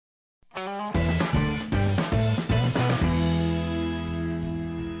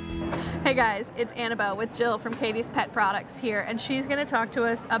Hey guys, it's Annabelle with Jill from Katie's Pet Products here, and she's going to talk to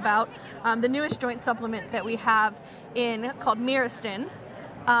us about the newest joint supplement that we have in called Myristin,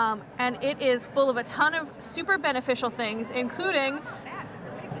 and it is full of a ton of super beneficial things, including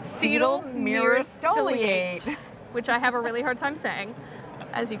cetyl myristoyate, which I have a really hard time saying,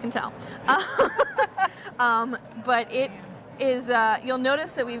 as you can tell. But it is, you'll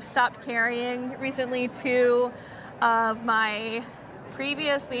notice that we've stopped carrying recently two of my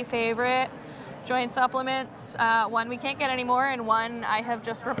previously favorite joint supplements. One we can't get anymore, and one I have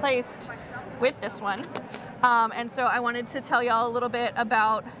just replaced with this one. And so I wanted to tell y'all a little bit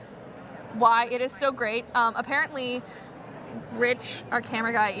about why it is so great. Apparently, Rich, our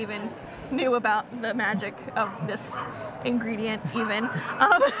camera guy, even knew about the magic of this ingredient even.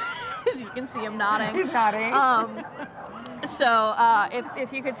 As you can see him nodding. He's nodding. So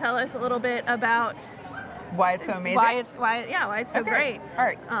if you could tell us a little bit about why it's so amazing? Why it's so great. All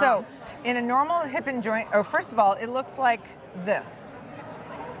right, so in a normal hip and joint, first of all, it looks like this.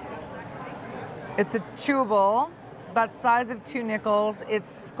 It's a chewable, it's about the size of 2 nickels. It's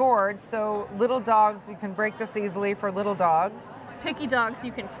scored, so little dogs, you can break this easily for little dogs. Picky dogs,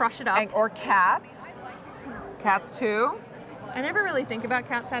 you can crush it up. Or cats. Cats too. I never really think about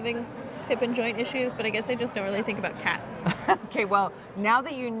cats having hip and joint issues, but I guess I just don't really think about cats. Okay, well, now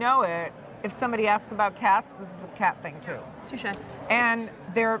that you know it, if somebody asks about cats, this is a cat thing too. Touche. And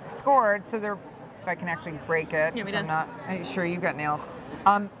they're scored, so they're, if I can actually break it, Yeah, I'm not sure you've got nails.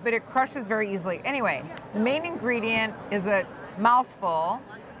 But it crushes very easily. Anyway, the main ingredient is a mouthful,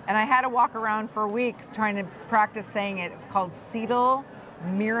 and I had to walk around for a week trying to practice saying it. It's called cetyl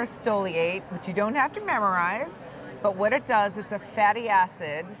myristoyate, which you don't have to memorize, but what it does, it's a fatty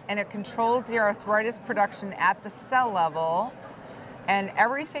acid, and it controls the arthritis production at the cell level. And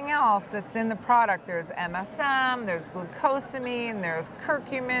everything else that's in the product, there's MSM, there's glucosamine, there's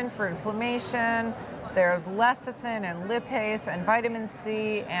curcumin for inflammation, there's lecithin and lipase and vitamin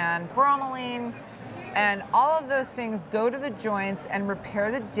C and bromelain, and all of those things go to the joints and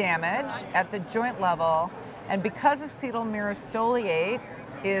repair the damage at the joint level. And because acetyl myristoyate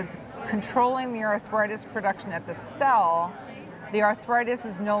is controlling the arthritis production at the cell, the arthritis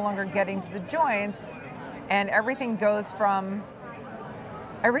is no longer getting to the joints, and everything gets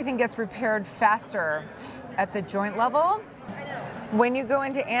repaired faster at the joint level. When you go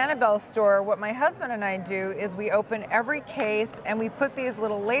into Annabelle's store, what my husband and I do is we open every case and we put these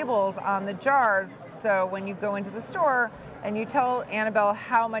little labels on the jars, so when you go into the store and you tell Annabelle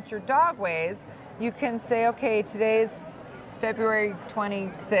how much your dog weighs, you can say, okay, today's February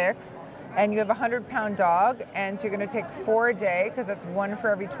 26th, and you have a 100-pound dog, and so you're going to take 4 a day, because that's 1 for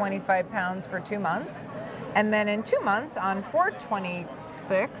every 25 pounds for 2 months. And then in 2 months, on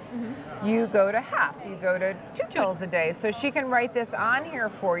 4/26, you go to half. You go to 2 pills a day. So she can write this on here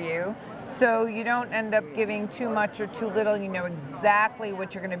for you, so you don't end up giving too much or too little. You know exactly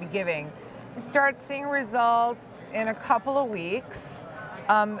what you're going to be giving. You start seeing results in a couple of weeks.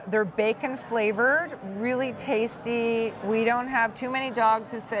 They're bacon flavored, really tasty. We don't have too many dogs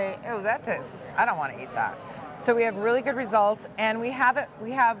who say, oh, that tastes, I don't want to eat that. So we have really good results, and we have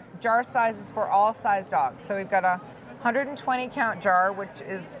jar sizes for all size dogs. So we've got a 120 count jar, which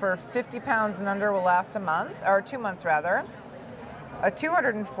is for 50 pounds and under, will last a month, or 2 months rather. A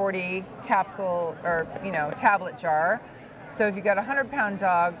 240 capsule, or tablet jar. So if you've got a 100-pound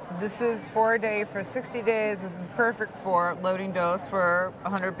dog, this is 4 a day for 60 days. This is perfect for loading dose for a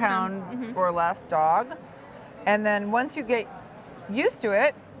 100-pound or less dog. And then once you get used to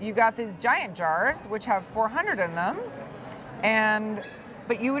it, you got these giant jars, which have 400 in them.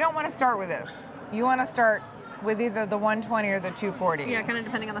 But you don't want to start with this. You want to start with either the 120 or the 240. Yeah, kind of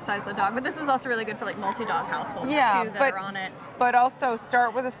depending on the size of the dog. But this is also really good for like multi-dog households too that are on it. But also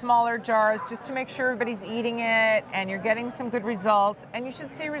start with the smaller jars just to make sure everybody's eating it and you're getting some good results. And you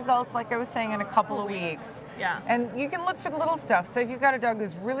should see results, like I was saying, in a couple of weeks. Yeah. And you can look for the little stuff. So if you've got a dog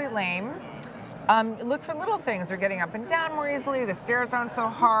who's really lame, look for little things. They're getting up and down more easily, the stairs aren't so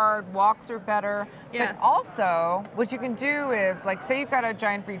hard, walks are better. Yeah. But also, what you can do is, like, say you've got a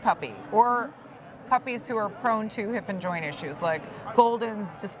giant breed puppy, or puppies who are prone to hip and joint issues, like Golden's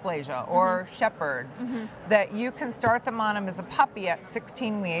dysplasia or Shepherds, that you can start them on them as a puppy at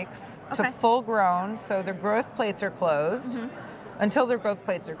 16 weeks to full grown, so their growth plates are closed, until their growth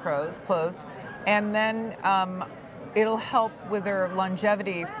plates are closed, and then it'll help with their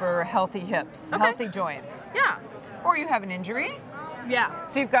longevity for healthy hips, healthy joints. Yeah. Or you have an injury. Yeah.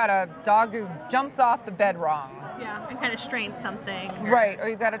 So you've got a dog who jumps off the bed wrong. Yeah, and kind of strains something. Right, or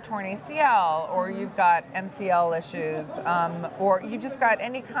you've got a torn ACL, or you've got MCL issues, or you've just got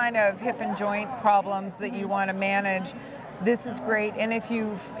any kind of hip and joint problems that you want to manage this is great. And if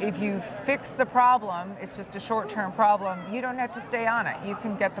you fix the problem, it's just a short-term problem, you don't have to stay on it. You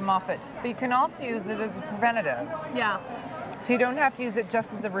can get them off it. But you can also use it as a preventative. Yeah. So you don't have to use it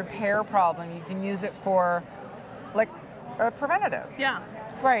just as a repair problem. You can use it for like a preventative. Yeah.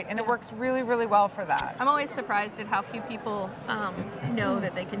 Right, and it works really, really well for that. I'm always surprised at how few people know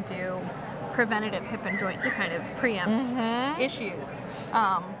that they can do preventative hip and joint to kind of preempt issues.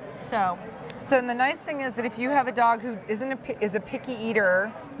 So the nice thing is that if you have a dog who is a picky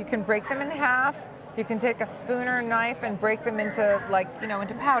eater, you can break them in half. You can take a spoon or a knife and break them into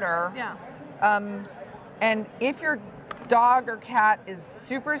into powder. Yeah. And if your dog or cat is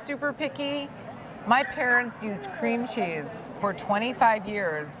super, super picky, my parents used cream cheese for 25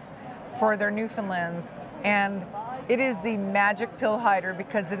 years for their Newfoundlands, and it is the magic pill hider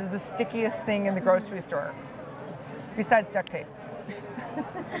because it is the stickiest thing in the grocery store, besides duct tape.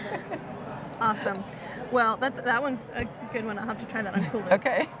 Awesome. Well, that one's a good one. I'll have to try that on Hulu.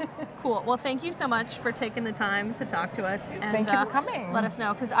 Okay. Cool. Well, thank you so much for taking the time to talk to us. And thank you for coming. Let us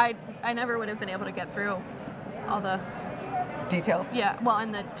know, because I never would have been able to get through all the details. Yeah. Well,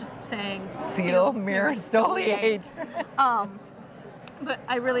 and the just saying Cetyl myristoyl. But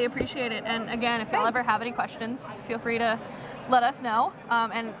I really appreciate it. And again, if y'all ever have any questions, feel free to let us know.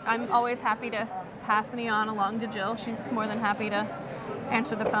 And I'm always happy to pass any on along to Jill. She's more than happy to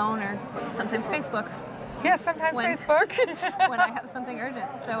answer the phone or sometimes Facebook. Yeah, sometimes Facebook. when I have something urgent.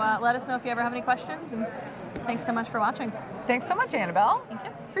 So let us know if you ever have any questions. And thanks so much for watching. Thanks so much, Annabelle. Thank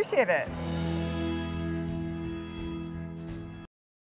you. Appreciate it.